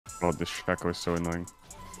Oh, this Shaco is so annoying.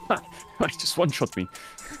 He just one-shot me.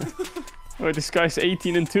 Oh, this guy's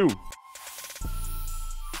 18-2.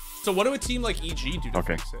 So what do a team like EG do to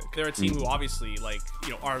fix it? They're a team who obviously, like,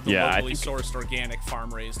 you know, are the locally sourced, organic,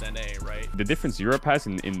 farm-raised NA, right? The difference Europe has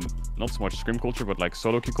in not so much scrim culture, but like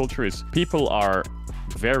solo queue culture is people are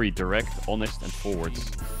very direct, honest, and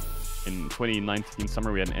forwards. In 2019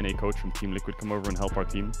 summer, we had an NA coach from Team Liquid come over and help our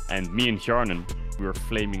team. And me and Hjarnan, we were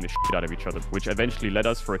flaming the shit out of each other, which eventually led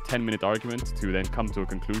us for a 10-minute argument to then come to a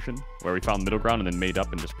conclusion where we found middle ground and then made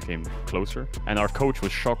up and just became closer. And our coach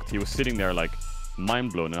was shocked. He was sitting there like,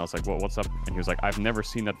 mind blown, and I was like, what's up? And he was like, I've never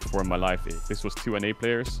seen that before in my life. If this was two NA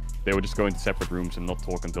players, they would just go into separate rooms and not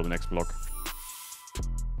talk until the next block.